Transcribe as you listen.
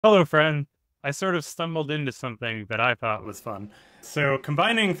Hello, friend. I sort of stumbled into something that I thought was fun. So,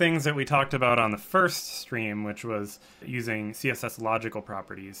 combining things that we talked about on the first stream, which was using CSS logical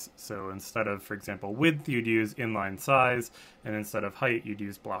properties. So, instead of, for example, width, you'd use inline size, and instead of height, you'd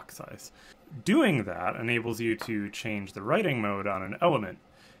use block size. Doing that enables you to change the writing mode on an element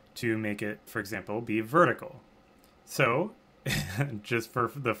to make it, for example, be vertical. So, just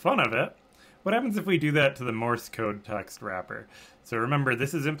for the fun of it, what happens if we do that to the Morse Code Text wrapper? So remember,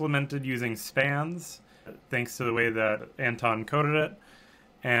 this is implemented using spans, thanks to the way that Anton coded it.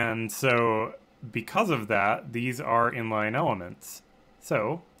 And so because of that, these are inline elements.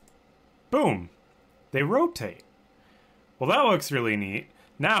 So, boom, they rotate. Well, that looks really neat.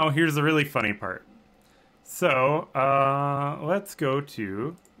 Now, here's the really funny part. So, let's go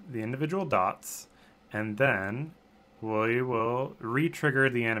to the individual dots, and then we will re-trigger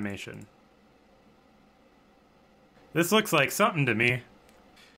the animation. This looks like something to me.